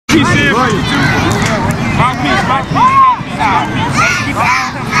Mouthpiece, Sid. Mouthpiece, mouthpiece. Keep it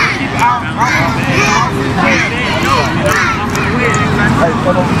out. Keep it out. Hey,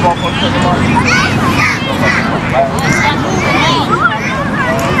 come on, come on, come on.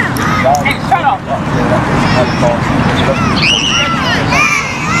 Hey, shut up.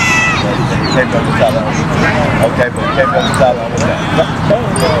 Okay, but you can't go to the with that.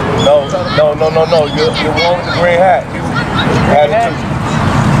 No. You're one with the green hat. Had it too.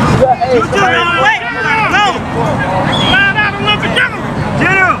 Wait, no. Line out a little bit, General.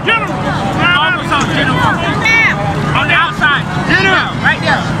 On the outside. General. Right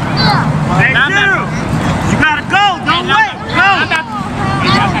there. Hey, General. You gotta go. Don't wait. Go.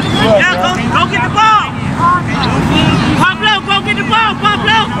 Yeah, go get the ball. Pablo, go get the ball,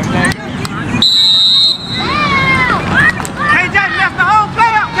 Pablo. KJ left the whole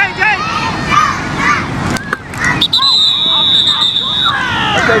play up, KJ.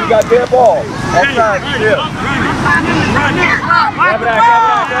 Okay, you got their ball. Offside, yeah. Grab it out.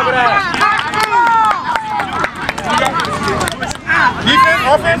 Defense,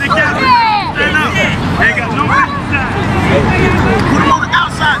 offense. They got no outside. Put them on the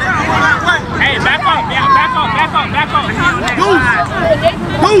outside. They go that way. Hey, back up. Yeah, back up.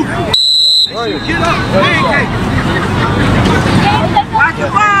 Move. Get up. Watch the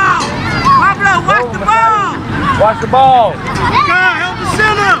ball. Pablo, watch the ball. Watch the ball. God, help the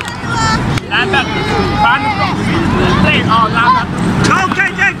center. Linebacker. Find the ball. Go,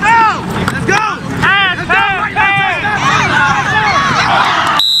 KJ, go. Let's go. Pass.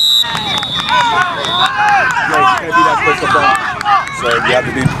 So you have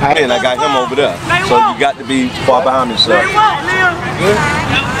to be, and I got him over there. So you got to be far behind me, sir.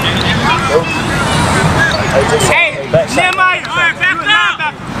 Hey, Nehemiah, back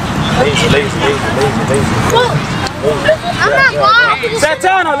up. Lazy. I'm not going.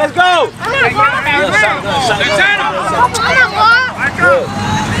 Santana, let's go. I'm not going. Santana.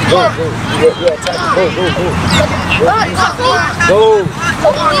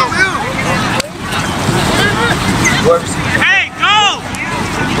 Hey, go!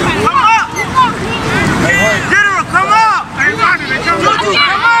 Come up! General, come up! Juju,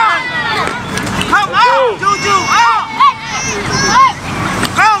 come on! Come up! Juju, up!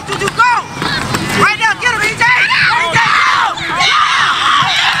 Go, Juju, go! Right now, get him, EJ!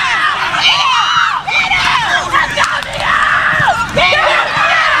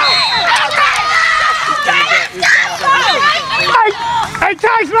 Hey,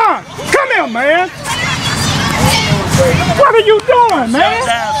 Tyson, come here, man! What are you doing, man?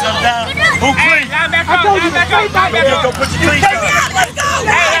 Jump down. Who clean? I told you to stay back there. Go put your cleats on. Let's go.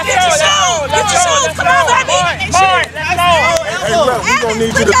 Get your shoes. Come on, baby. Let's go. Hey, look, we gonna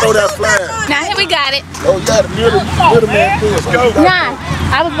need you to throw that flag. Now, here we got it. Oh, yeah, the middle man. Let's go. Nah,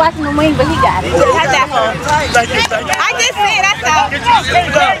 I was watching the wing, but he got it. How's that home? Thank you. I just see it, that's all. Get your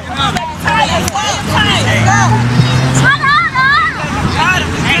shoes up.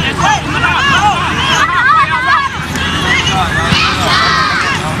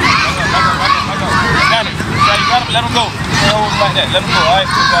 Let him go. Hold him like that. Let him go. All right.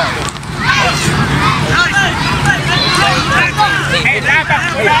 Hey,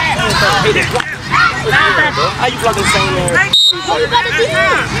 linebacker. How you plugging the same man? What you about to do?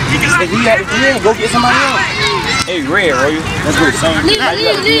 If he had to go get somebody else. Hey, Red, bro. Let's go the same. You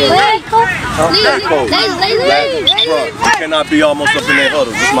cannot be almost up in that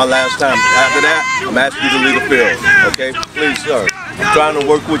huddle. This is my last time. After that, I'm asking you to leave the field. Okay? Please, sir. I'm trying to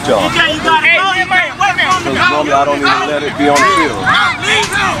work with y'all. Hey, Because normally I don't even let it be on the field.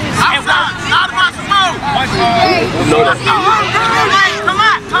 You know that.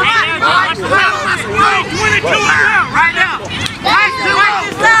 Right now. Right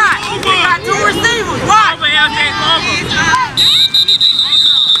inside. We got two receivers. Watch.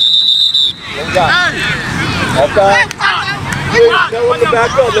 Okay. Tell him to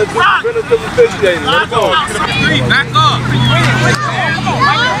back up. Let's just finish the officiating. Let's go. Back up.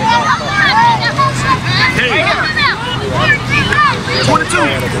 22.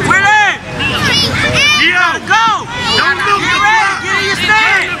 We're in. Yo, go. Don't look. Get ready. Get in your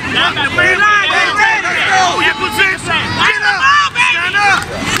stand. The main line. Let's go. In position. Get up. Stand up.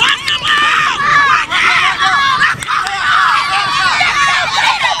 Watch the ball.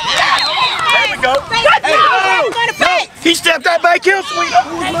 There we go. Hey, he stepped that back here, sweet.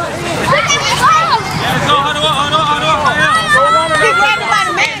 Hold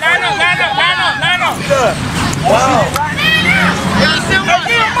on. Wow.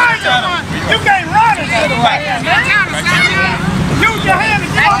 You can't run it. Use your hand.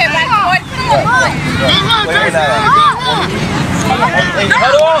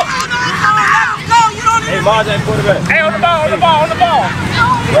 huddle up. Hey, Marge ain't quarterback. Hey, on the ball, on the ball, on the ball.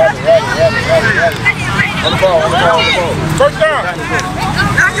 Ready. On the ball. First down.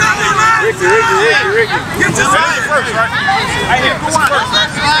 Ricky. Get your side first, right? Right here. This is first, right?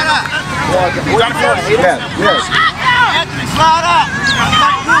 Slide up. You got it first? Yes. Slide up. I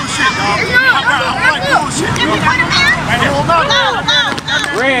like bullshit, dog. I like bullshit.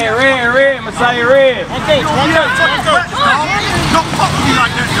 Right here. Red, Messiah red. One coach. Don't fuck with me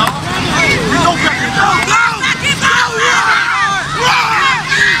like that, dog. You don't get it, dog.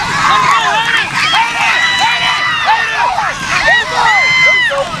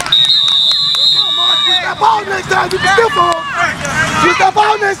 Ball next time, you can still fall. Get that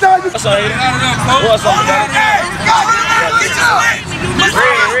ball next time. What's up, Hayden? What's up, Red.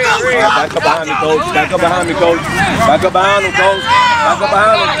 Back up behind me, coach. Back up behind him, coach. Back up behind him.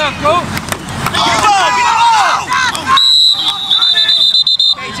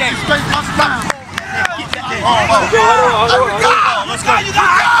 KJ, straight bust down. Let's go. You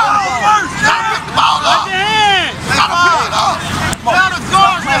got to pick the ball up.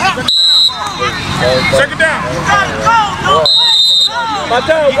 Second down. My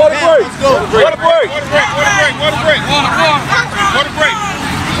time, water break.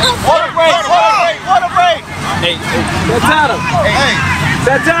 Hey,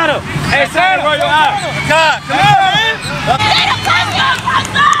 Santana. Hey, Santana, where you at? Come on, man.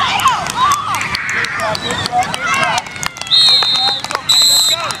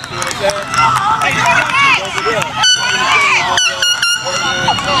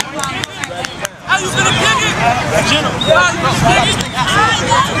 How you gonna kick it?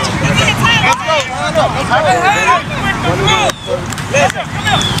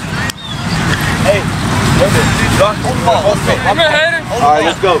 I'm in Hayden. All right,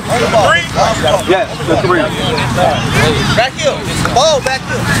 let's go. Yes, the 3. Back here. Ball back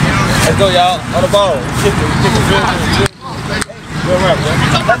here. Let's go, y'all. On the ball.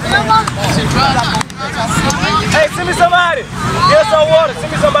 Hey, send me somebody. Get some water.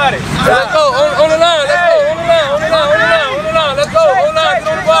 Send me somebody. Let's go. On the line. Let's go. On the line. Let's go. On the line.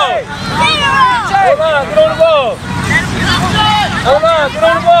 Get on the ball. Get on the ball. Get on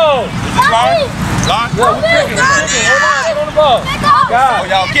the ball. Get on the ball. God.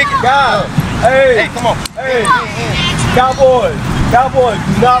 Y'all kicking. God. Hey, come on. Hey. Cowboys,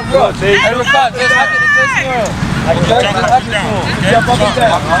 do not rush. Hey, look out. Just I get it. Jump up and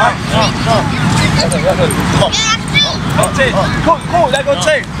down. All right. Cool. Let's go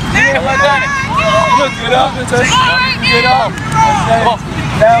chase. Look, get up. Get up.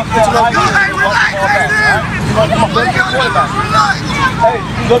 Down. Hey,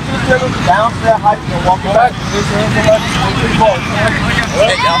 go to the dribble, down to that height, and walk back.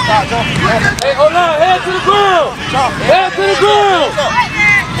 Hey, hold on, head to the ground.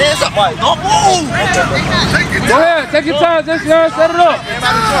 Hands up, Mike. Don't move. Go ahead, take your time, just set it up.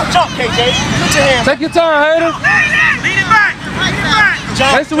 Jump, KJ. Put your hands. Take your time, Hayden. Lean it back.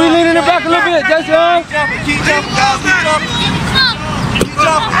 Jason, we leaning it back a little bit, Jason. Keep jumping, guys. Keep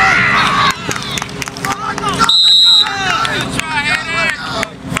jumping.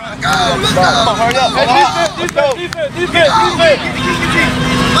 Come on, hurry up. Defense.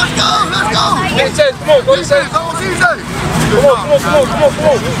 Let's go. Hey, Chase, come on, go to Chase. Come on.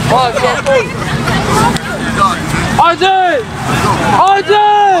 RJ!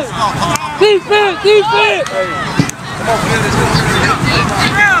 Defense!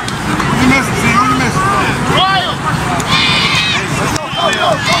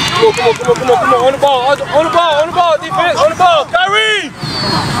 Come on, on the ball, defense, on the ball, Kyrie!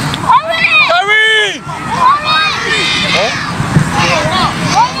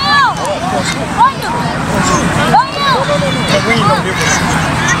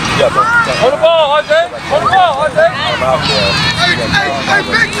 On the ball, RJ! Hey,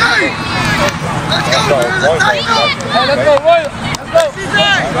 Big J! Let's go, Hey, let's go, Roy! Let's go!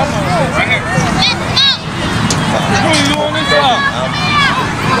 What are you doing this time?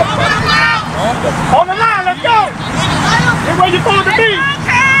 On the line, let's go. That's where you're supposed to be.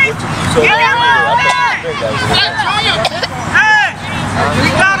 Hey, we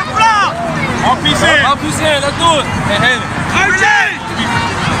got a block. All piece in, let's do it. Hey, RJ.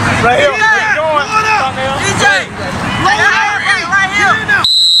 right here. DJ. Right here.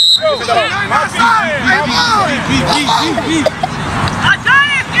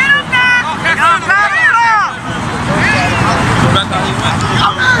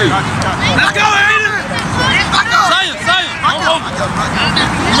 Let's go, Aiden! Zion!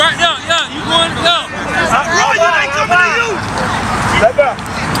 Right now, yeah, you going down. Roy, you ain't coming to you!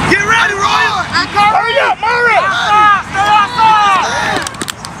 Get ready, Roy! Hurry up, Murray! Stay outside!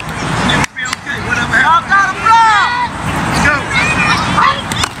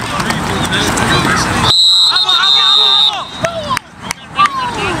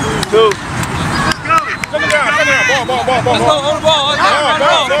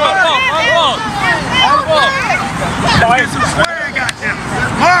 Let's get some swag out there.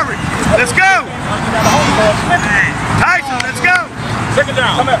 Marvin, let's go. Tyson, let's go. Check it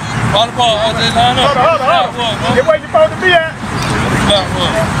down. Come here. On the ball, all day, line up. Hold on. Get where you're supposed to be at.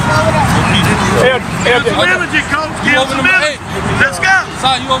 Give some energy, coach. Give some energy. Let's go.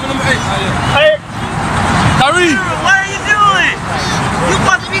 Sorry, you over number 8. Hey. Kyrie. What are you doing? You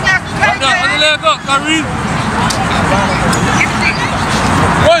supposed to be next to KJ. Other leg up, Kyrie.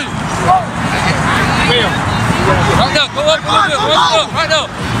 Wait. Right now, go up a little bit. Right now.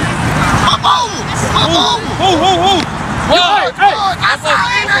 Up over. Who? Right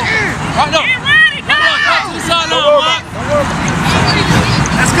now. Get ready, Come on, to the sideline, Mark.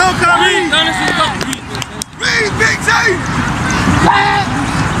 Let's go, Kyrie. Reed, Big T.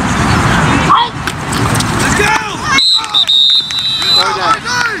 Let's go.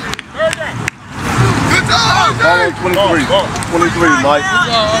 Good job, Ball on 23. 23, Mike.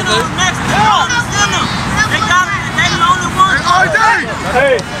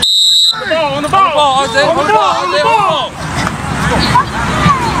 Hey. On the ball. RJ, on the ball.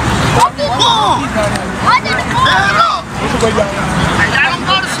 Don't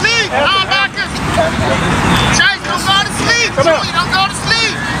go to sleep. Linebackers. Chase, don't go to sleep. Julie, don't go to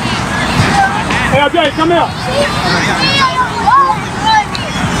sleep. Hey, RJ, come here.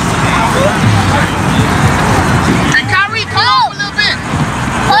 Hey, Kyrie, come on a little bit.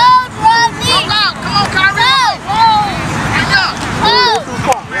 Go out. Come on, Kyrie. Hang up.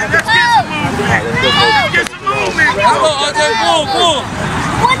 Let's get some movement. Come on, RJ, pull.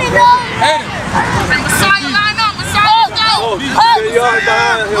 Hey. Hey, Messiah, line up. Messiah, go. Oh, he's 10 yards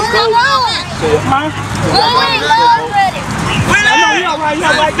behind him, coach.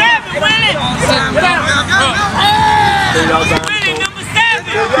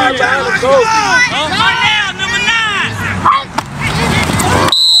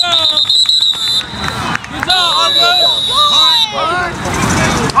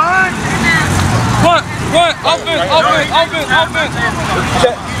 Offense.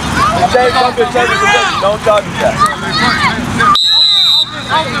 Change position. Don't charge that.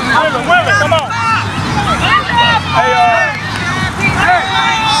 Come on.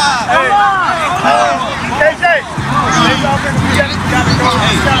 KJ.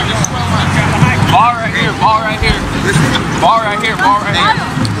 Ball right here.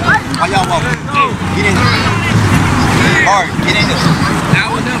 How y'all walking? Get in there. All right, get in there. Now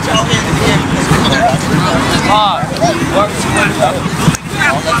we're done talking at the end.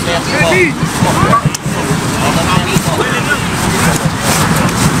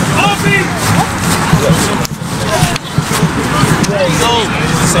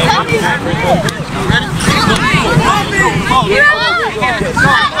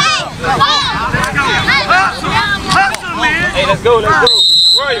 Hey, let's go.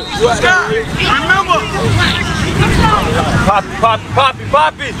 Royal, Remember.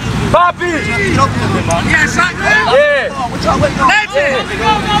 Poppy. Yeah, shotgun. Yeah. Legend.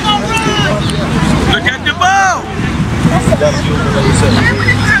 Look at the ball.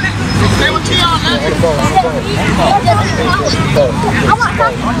 Stay with Keon, man.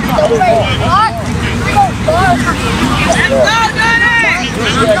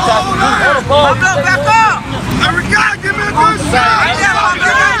 Back up. There we go. Give me a good shot.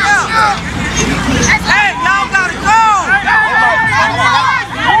 Hey, y'all gotta go.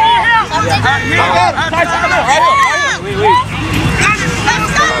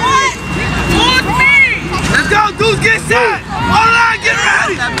 Let's go, dudes, get set. Online, get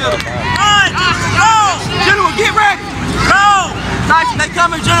ready. Go. General, get ready. Go. Tyson, they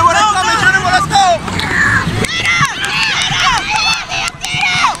coming, General. Let's go.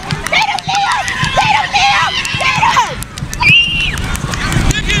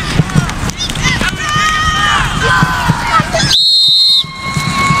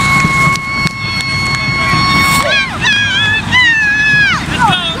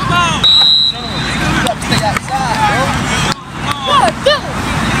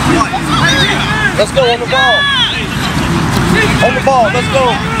 Let's go on the ball. Let's go.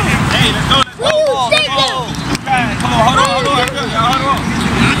 Hey, let's go. Come on, hold on.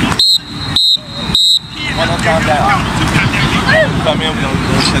 One more time down. Come in,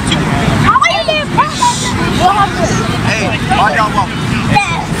 we'll shut you down. Hey, how y'all walking?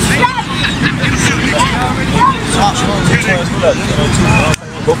 Stop.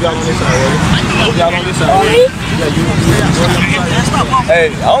 Both y'all on this side, right? Both y'all on this side, right? Hey,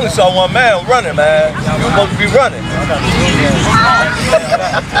 I only saw one man running, man. You're supposed to be running.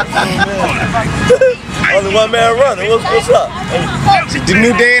 Only one man running. What's up? The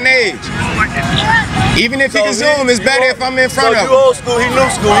new day and age. Even if you can zoom, it's better if I'm in front of him. You old school, he new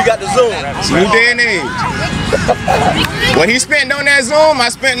school, he got the zoom. It's new day and age. What he spent on that zoom, I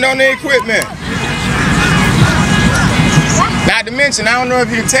spent on the equipment. Not to mention, I don't know if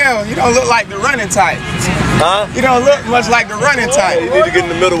you can tell, you don't look like the running type. Huh? You don't look much like the running type. You need to get in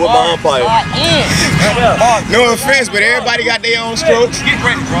the middle with my umpire. No offense, but everybody got their own strokes. Get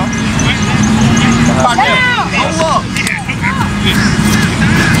ready, bro. Go.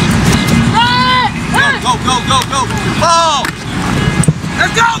 Ball.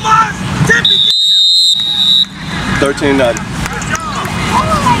 Let's go, Mark. 13-0.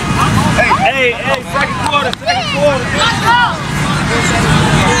 Hey, second quarter. Let's go.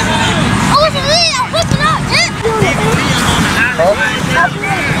 Oh, it's a lead. I'm pushing up.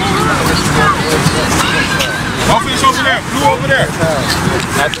 Offense over there. Blue over there.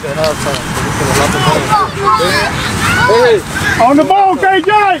 After the halftime. Hey, on the ball,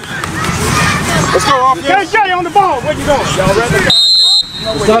 KJ. Let's go, offense. KJ on the ball. Where you going? Y'all ready?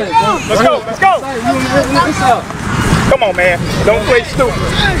 Let's go. Come on, man. Don't play stupid.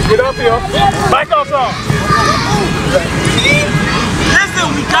 Get up here. Back off some. Listen,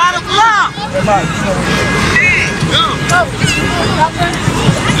 we got a block.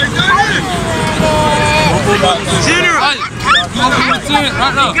 General,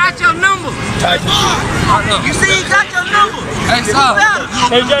 he got your number. You see, he got your number. Hey, stop.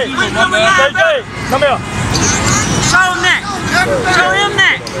 KJ, come here. Show him that. Show him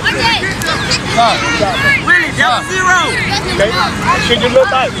that. Willie, double zero. Okay. Should you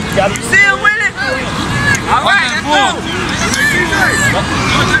look like you got You see him, Willie? All right, let's go.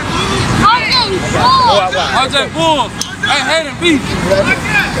 RJ Bull. Hey, hate him, beef.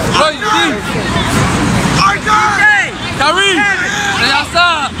 Show you beef. Kyrie, stay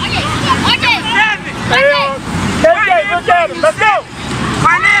outside. KJ, look at him. Let's go.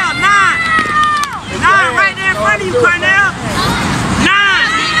 Cornell, 9. 9 right there in front of you, Cornell. 9.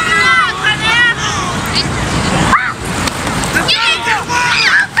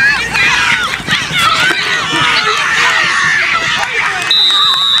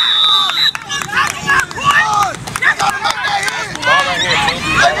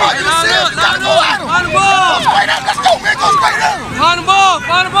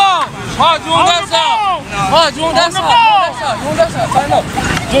 Find the ball. Hard, you on that side. Hard, you on that side. You on that side. Tighten up.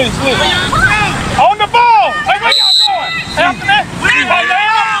 Julius. On the ball. Hey, where y'all going? After that? On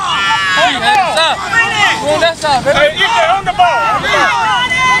the ball. You on that side, baby. Hey, EJ, on the ball.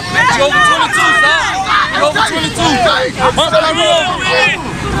 You over 22, son. You over 22.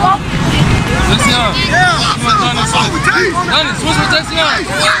 Let's see him. Danny, switch with Jason.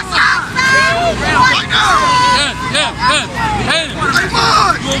 Yeah. Hey, you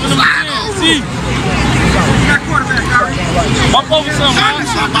over number 10. See. Bump over some, man.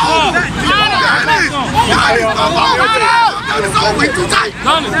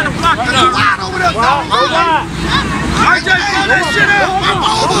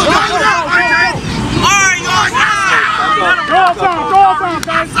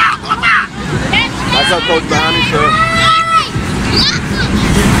 That's our coach behind his shirt.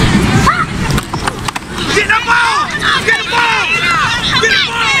 Get the ball! Get the ball! Get the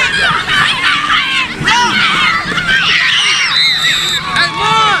ball! Hey,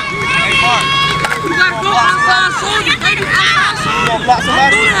 Mark! You gotta go outside shoulder, baby. Outside shoulder.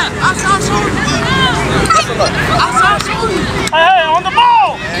 Don't do that. Outside shoulder. Outside shoulder. Hey, on the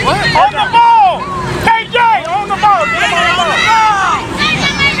ball! What? On the ball! KJ, on the ball! Get him on the ball!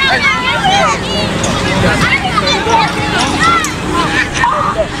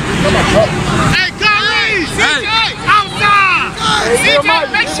 Hey, Kyrie! CJ! Outside! CJ,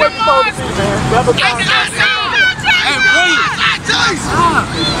 make sure boys! Hey, Williams.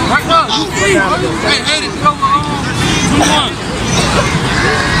 Right now. Hey, Hayden, get over 2-1.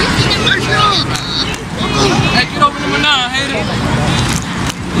 Hey, get over number 9, Hayden.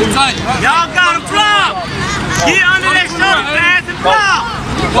 Get tight. Y'all got a block! Get under that shoulder pass and block!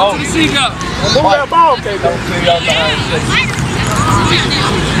 Go to the seagull. Move that ball, KJ.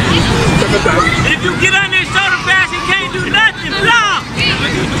 If you get under his shoulder pass, he can't do nothing. Block!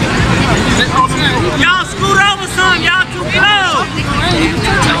 Y'all scoot over some. Y'all too close.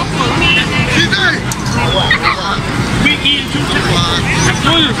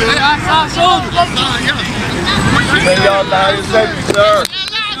 Hey, outside shoulder. Man, y'all behind your safety, sir.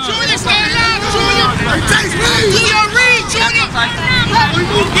 Stay alive, Junior! Junior, read, Junior! Do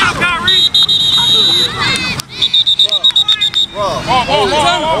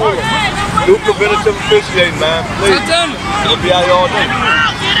preventative officiating, man. Please. We'll be out here all day.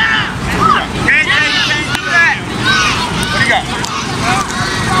 What do you got?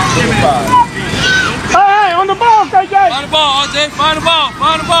 Hey, on the ball, KJ. Find the ball, RJ. Find the ball.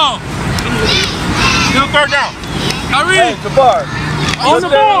 Find the ball. Still third down. Kyrie. Hey, Jabbar. On the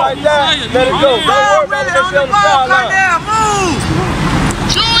ball. Like that. Let it go. Don't worry about it. Let's on the sideline.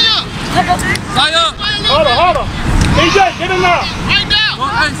 Saya. Hold on. DJ, get him now. Hey,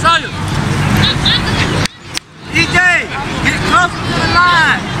 Saya. DJ, get closer to the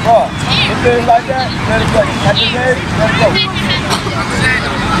line. Ball. If it's like that, let it go. At the edge, let it go.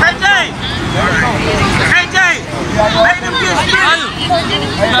 KJ, let them get split.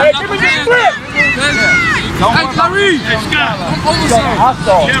 Hey, give me the split. Hey, Kyrie. I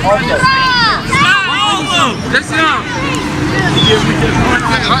saw it. Let's sit down.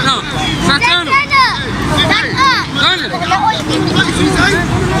 Right now. Santana. Hey,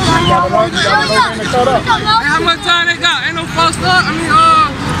 how much time they got? Ain't no false start. I mean,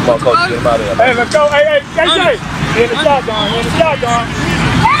 Come on, coach, get him out of here. Hey, let's go. Hey, KJ. In the shotgun.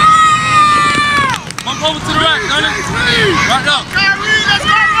 Bump over to the right, done it. Right up. Kyrie, let's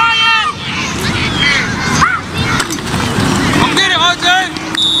go, Ryan! Come get it, RJ.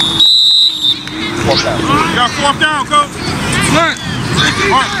 Fourth down. You got fourth down, coach. Come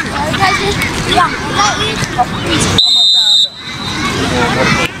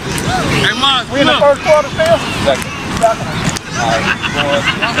Hey, Mars, We in the first quarter still? Second.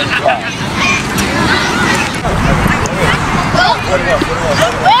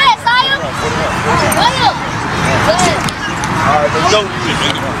 All right, let's go.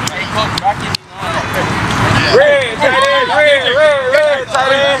 Red,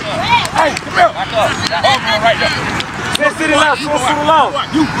 tight end. Hey, come here. Right there. Sit to the left, You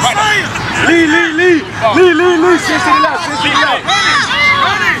right there. Lead. Sit to the left.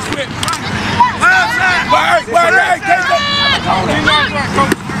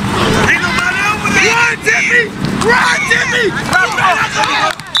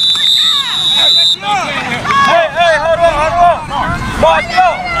 Hey, hold on. Mark, go.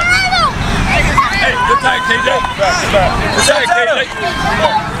 Hey, good time, KJ. Good time, KJ.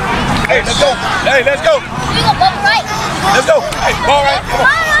 Hey, let's go. Let's go. Hey, all right. Come on.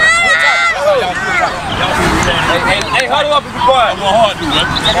 Hey, huddle up and be quiet. I'm going hard, dude.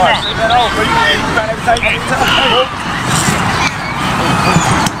 All right. Say that over.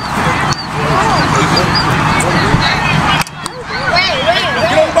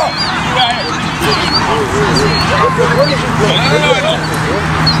 Get on the ball.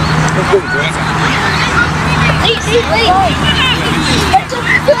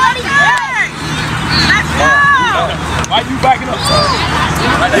 Why you backing up?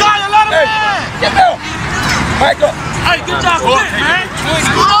 Get down. Back up. Hey, good job, man.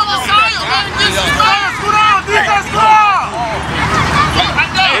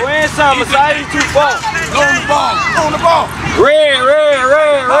 Go inside, Masai, too far. Go on the ball. Red.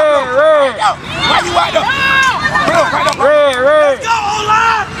 Why you right up? Right up. Red. Go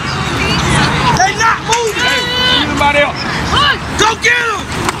online. They not moving. Hey, anybody else? Go get him.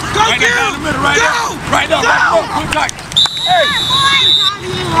 Go get him. Go. Right up. Good night. Hey.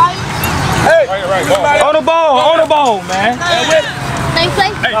 Right. On the ball, man. Hey.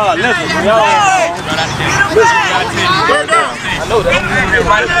 Listen, Third down. I know that.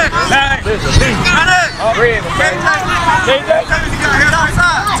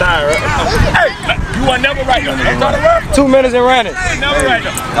 Hey, you are never right there. 2 minutes and running. Never right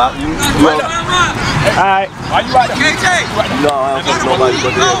there. All right. Why you right there? KJ. No, I don't think nobody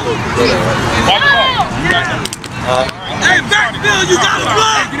but the head coach. Why you right there? Hey, Bill, you got to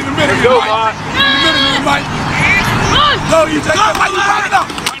block. Get in the middle. Go, Mark. Get in the middle, Mike. Go, you take it. Why you backing up?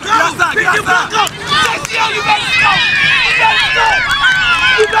 Pick your back up. JCO, you better score.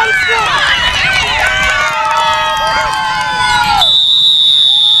 You better score.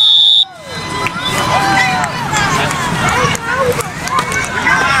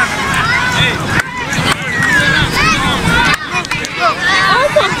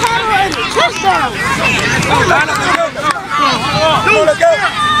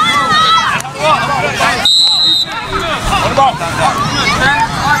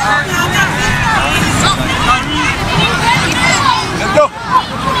 Let's go.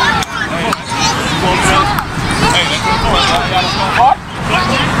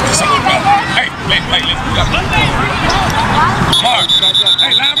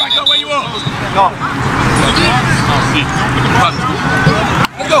 Hey, line back up where you are. No.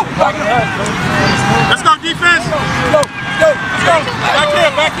 Let's go. Let's go, defense. Let's go. go. Let's go.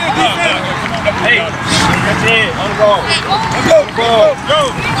 Back here, defense. Hey, that's it. On the ball. Let's go. Go.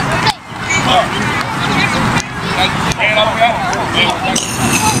 Hand all the way out.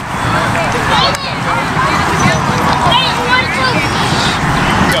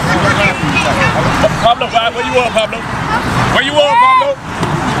 Pablo, where you at, Pablo? Where you at, Pablo?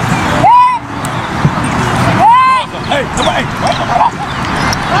 Hey, come on, hey.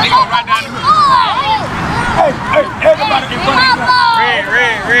 He go right down the middle. Hey, everybody in front of this line.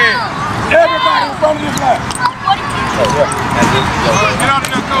 Red. Everybody in front of this line. Get out of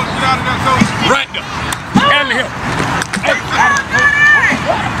there, coach. Right there. Hand to him. Hey,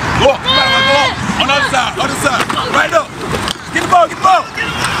 go up. On the other side. Right up. Get the ball.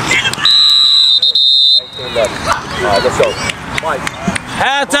 Alright, let's go. Mike.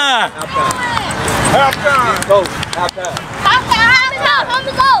 Halftime. Coach, halftime. Time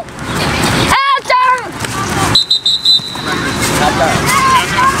to go. Halftime.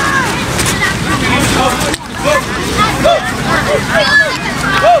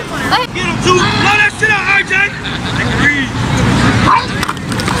 Get him, two. Blow that shit out, RJ. Take a read.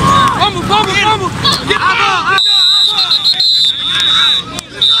 Fumble. Get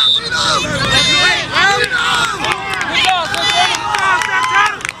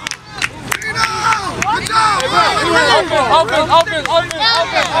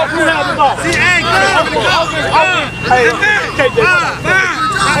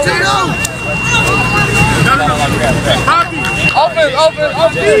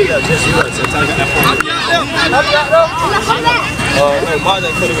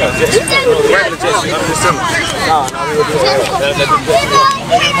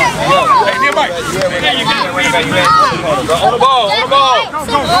the ball. On the ball.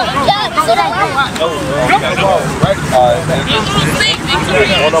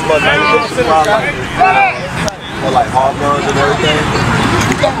 Like hard guns and everything.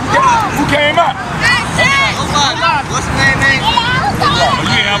 Who came out? What's the name? You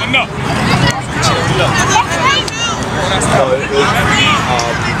ain't have enough.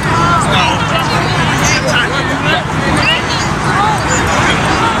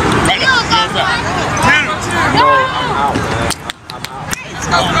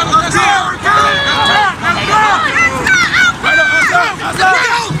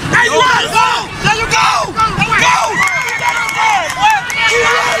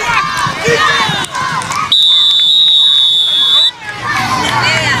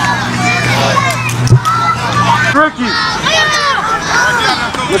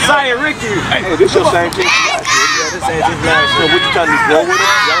 Hey, this your same team last year. Yeah, this ain't just last year. What you trying to grow with it?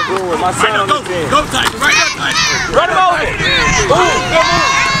 Y'all grow with my son on the team. Go, Tyson. Right there, Tyson. Run him over. Move.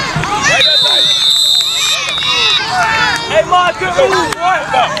 Right there, Tyson. Hey, Mark, good move, boy.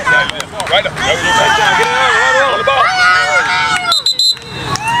 Right there. Get in there. On the ball.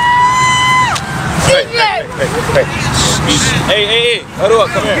 Hey. Huddle up.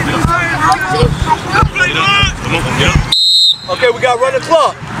 Come here. Okay, we got to run the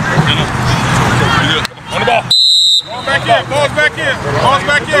clock. On the ball. Ball's back in. Come on,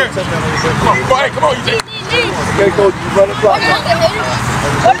 you take. Okay, coach, you run the clock.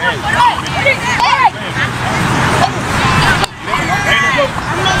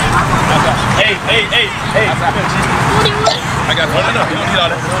 Hey. I got one enough. You don't need all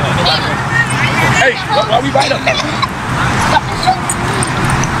that. Hey, why we bite up? No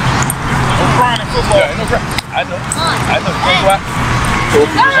crying in football. Yeah, no crying. I know.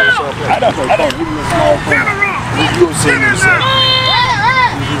 You will see yourself.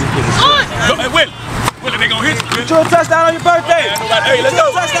 Hey, Willie, they gonna hit you. Get you a touchdown on your birthday. Hey, let's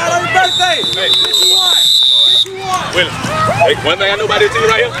go. Touchdown on your birthday. Hey. Willie, hey, one thing I know about this team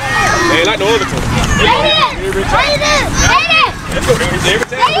right here, they ain't like no other team. Every time. Let's go. Every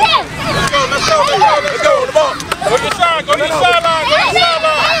time. Let's go. On the ball. Go to the sideline.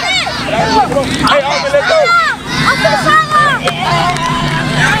 Hey, Alvin, let's go.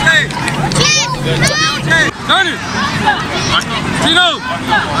 Tony! Tino!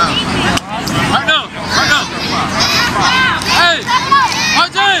 Right now! Hey!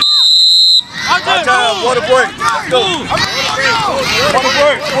 RJ! Water break. Go.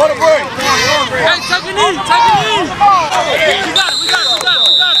 Water break. Hey, take a knee! We got it!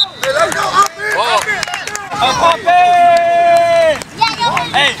 Let's go,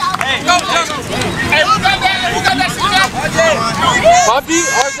 Hey. Go! Hey, who got that shit? Poppy,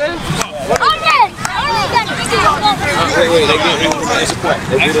 RJ? Wait, they get support.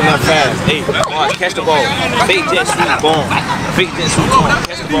 They get enough fast. Hey, Mark, catch the ball. Fake jet sweep, boom.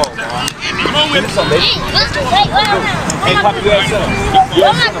 Catch the ball. Come on with it. Hey, Poppy, you have some.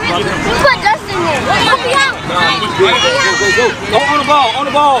 Put Dustin Go on the ball, on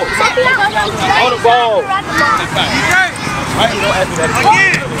the ball. On the ball. Right, you don't ask me that.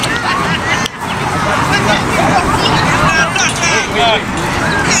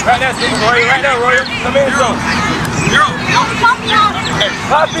 Right there, Steve, Roy. Right there, Roy. Come in, son.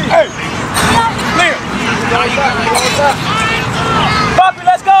 Poppy. Hey. Clear. Poppy,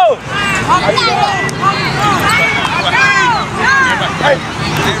 let's go. Hey.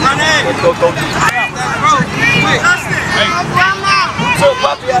 Run in. Let's go, coach. Hey. So,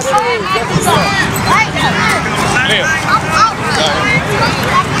 Poppy out there. Clear.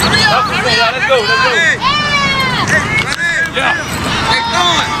 Let's go, let's go. Yeah.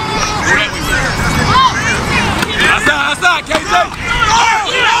 Outside, KJ.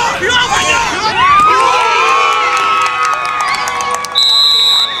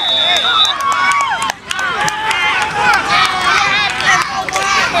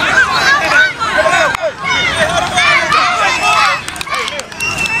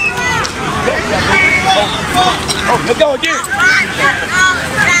 Let's go again.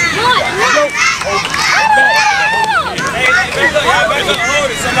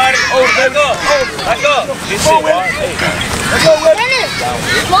 Somebody hold it, back up. Back up. Let's go with it. Let's go with it.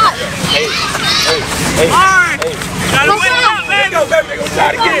 Hey. Gotta win it up, baby. Let's go, baby. Let's try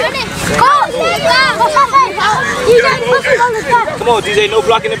it again. Come on, DJ. No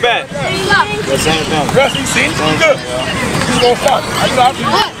blocking the back. That's same thing. Russ, you see? Good. He's gonna stop.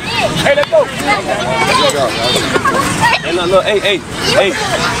 Hey, let's go. Hey, look, hey,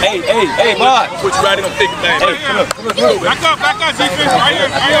 Bob. Put you right in the thick thing. Hey, come on. Back up, defense. Right here,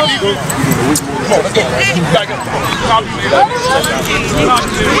 defense. Come on, let's go. Back up.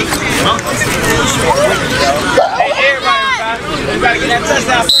 Hey, everybody, you gotta get that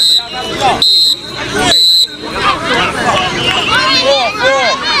touchdown first. Y'all gotta go.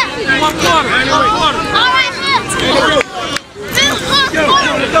 One quarter.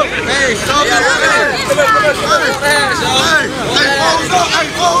 Hey, stop that.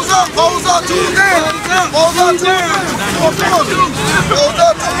 Close up, two down.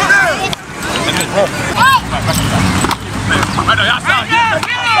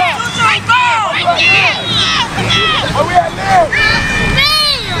 Where we at now?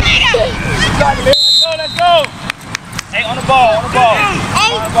 Let's go. Hey, on the ball.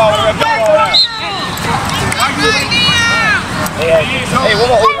 Hey, one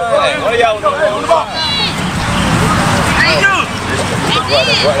more. What are y'all on the ball?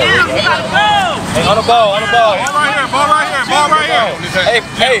 Hey, on the ball. Ball right here.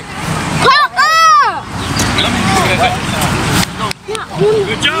 Hey.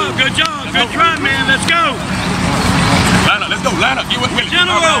 Good job. Good try, man. Let's go. Line up. Get with Willie.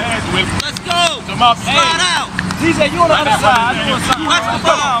 General. Let's go. Come up. Slide out. DJ, you on the other side. Watch the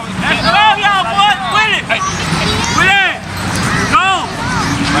ball. Let's go, y'all, boys. Willie. Willie. Go.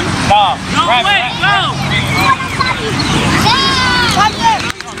 Stop. No, wait. Go.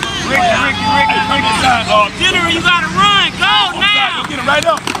 Ricky. General, you gotta run. Go now. Get him right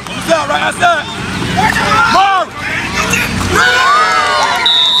up. On the side, right outside. Marv.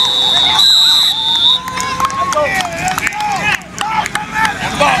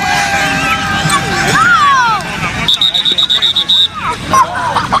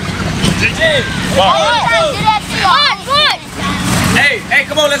 Hey,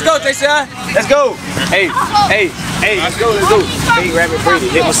 come on, let's go, Jason. Let's go. Hey, let's go. Big Rabbit Brady,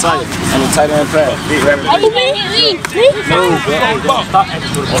 hit my son on the tight end pass. Big Rabbit Brady. No, bro. Stop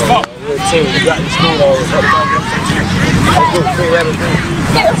acting for the ball. You got the school over. Let's go, Big Rabbit Brady.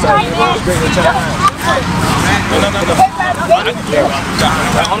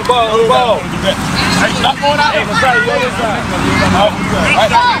 On the ball. Hey, stop going out. Hey, let's try to go this side. I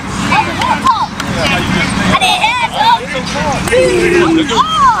didn't ask you.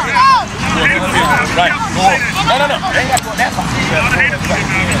 Right. No. Ain't got to go that far.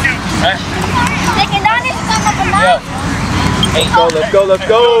 Taking down this stuff up and down. Hey, let's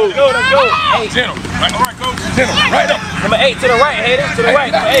go. Hey, General. Right, all right, go. General, right up. Number 8 to the right, Hayden. To the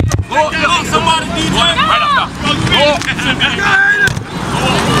right. Number 8. Go up, somebody, DJ. Right up, go up.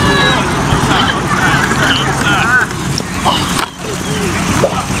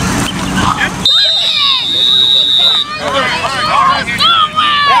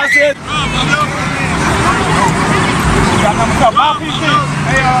 That's it. Got number 12. My PC.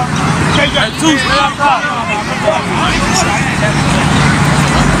 Hey, KJ. Hey, 2, stay outside.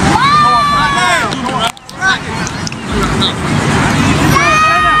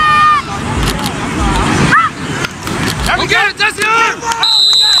 Go get it, that's it!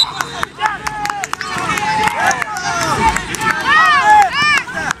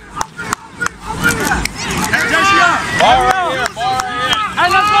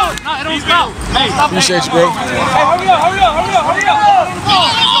 Appreciate you, bro. Hey, hurry up. Hurry up. Let's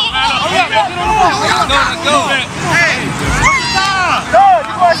go. Hey, go,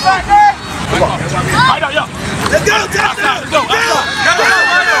 you going shot there? Come on. Let's go, touchdown. Go.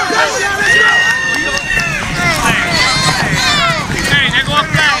 Hey, they go up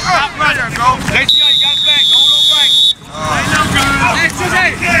back. Stop running, bro. JC, you got it back. Go on right. Hey,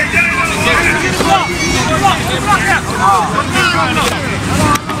 Tuesday. Hey,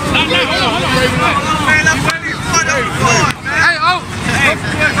 oh.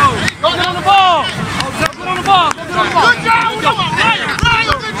 Go get on the ball.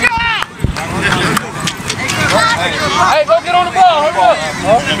 Good job. Hey, go get on the ball. Hurry up.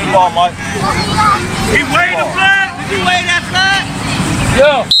 Give me the ball, Mike. He waved the flag. Did you wave that flag?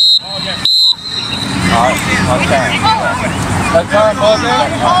 Yeah. All right. That time, ball down.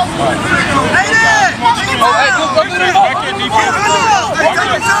 Oh, hey, go get the ball.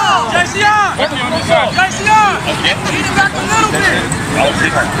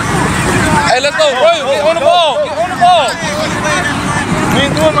 Hey, let's go, bro. Get on the ball. We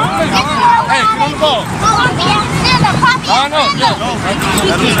ain't doing nothing. Hey, get on the ball. I know.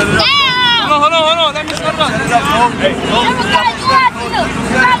 Hold on. Let me set it up.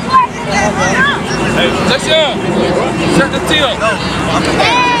 Jackson, set the tee up.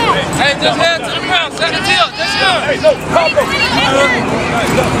 Hey, just head to the ground. Set the tee up. Jackson.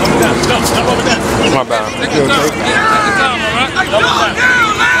 My bad. Take your time, all right? Take your time.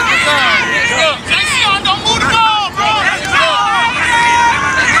 Jackson, don't move the ball, bro. Hands up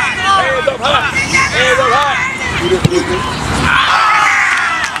high.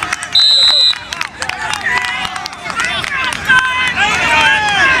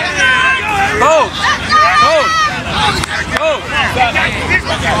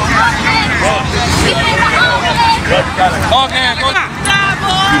 Okay, go.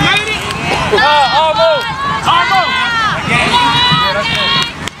 You made it? Almost.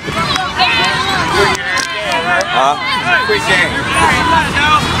 Quick game.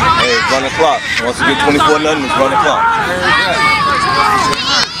 Hey, run the clock. Once you get 24-0, it's run the clock.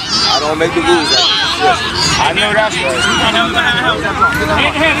 I don't make the rules. I know that's right. It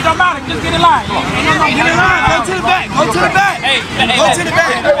don't matter. Just get in line. Get in line. Go to the back. Go to the back. Hey, Go to the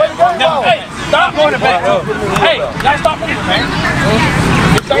back. Hey, stop going to the back. Hey, y'all stop this, man.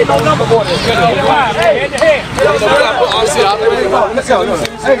 Ain't no number for this. Get in line. Hey, head to head. Let's go.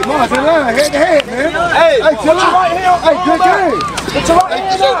 Hey, Mars, in line, head to head, man. Hey, chill out. Hey, good game. Get your right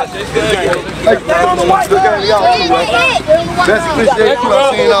hand up. Hey, down on the white. Good game, y'all. Best appreciation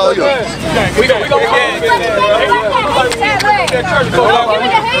I've seen all year. We go again.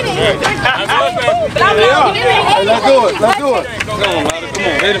 Let's do it. Come on.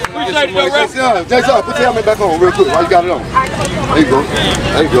 Jason, put your helmet back on real quick while you got it on.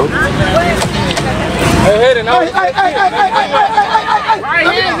 There you go.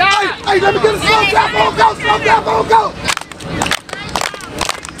 Hey, let me get a slow tap on go.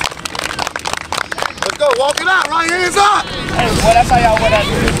 Let's go, walk it out, right hands up. Well, that's how y'all wear that.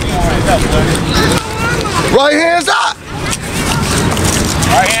 Right hands up.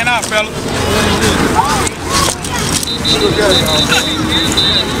 Right hand out, fellas. Good game.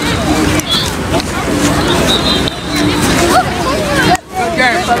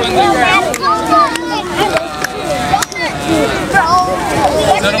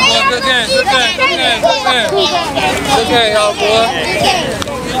 Good game, y'all, boy.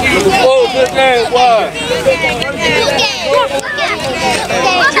 Good game, boy.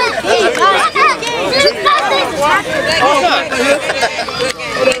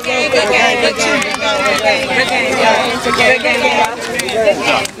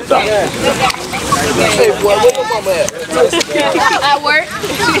 Hey, boy, where your mama at? At work.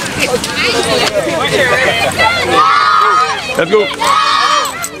 Let's go.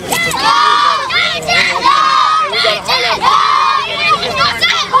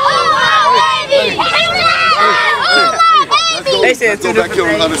 They said go back here on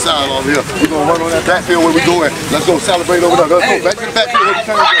the other side over here. We're going to run on that backfield where we're going. Let's go celebrate over there. Let's go back to the backfield where we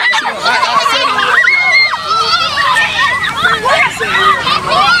turn.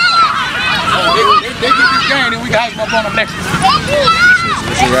 They get this game and we got up on them next one.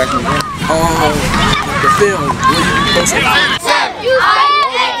 What's your reaction? The film.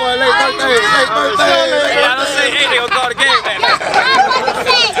 Late birthday. I don't say hey, they gonna call the game back.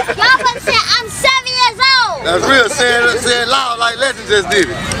 Y'all gonna say I'm 7 years old. That's real. Say it loud like Legend just did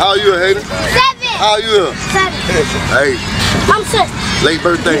it. How are you, Hayden? 7. How are you? 7. Hey. I'm 6. Late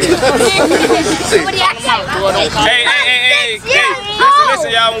birthday. Hey, listen,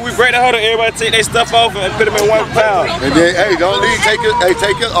 y'all. When we break the huddle, everybody take their stuff off and put them in one pile. And then, hey, don't leave. Take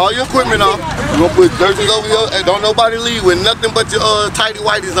all your equipment off. We're gonna put jerseys over here. Hey, don't nobody leave with nothing but your tighty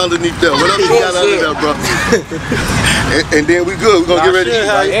whities underneath there. Whatever you got under there, bro. and then we good. We're gonna get ready to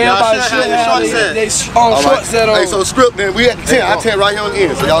eat. Right? Everybody should have their short set on. Hey, so script then. We at the 10. I 10 right here on the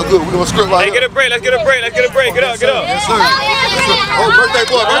end. So y'all good. We're gonna script right here. Let's get a break. Let's get a break. Get up. Yes, sir. Oh, birthday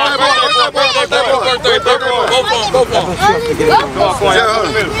boy. Go for him.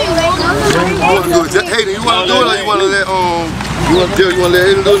 Hey, you want to do it or you want to let you want to let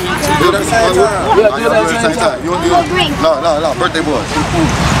him do it? Do that same time. You want to do it? No. Birthday boy.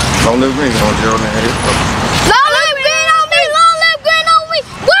 Long live green on Gerald and head. Long live green on me. Long live green on me.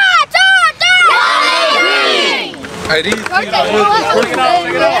 1, 2, 3. Long live green. Hey, these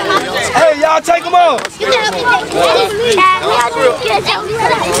Hey, y'all take them off. You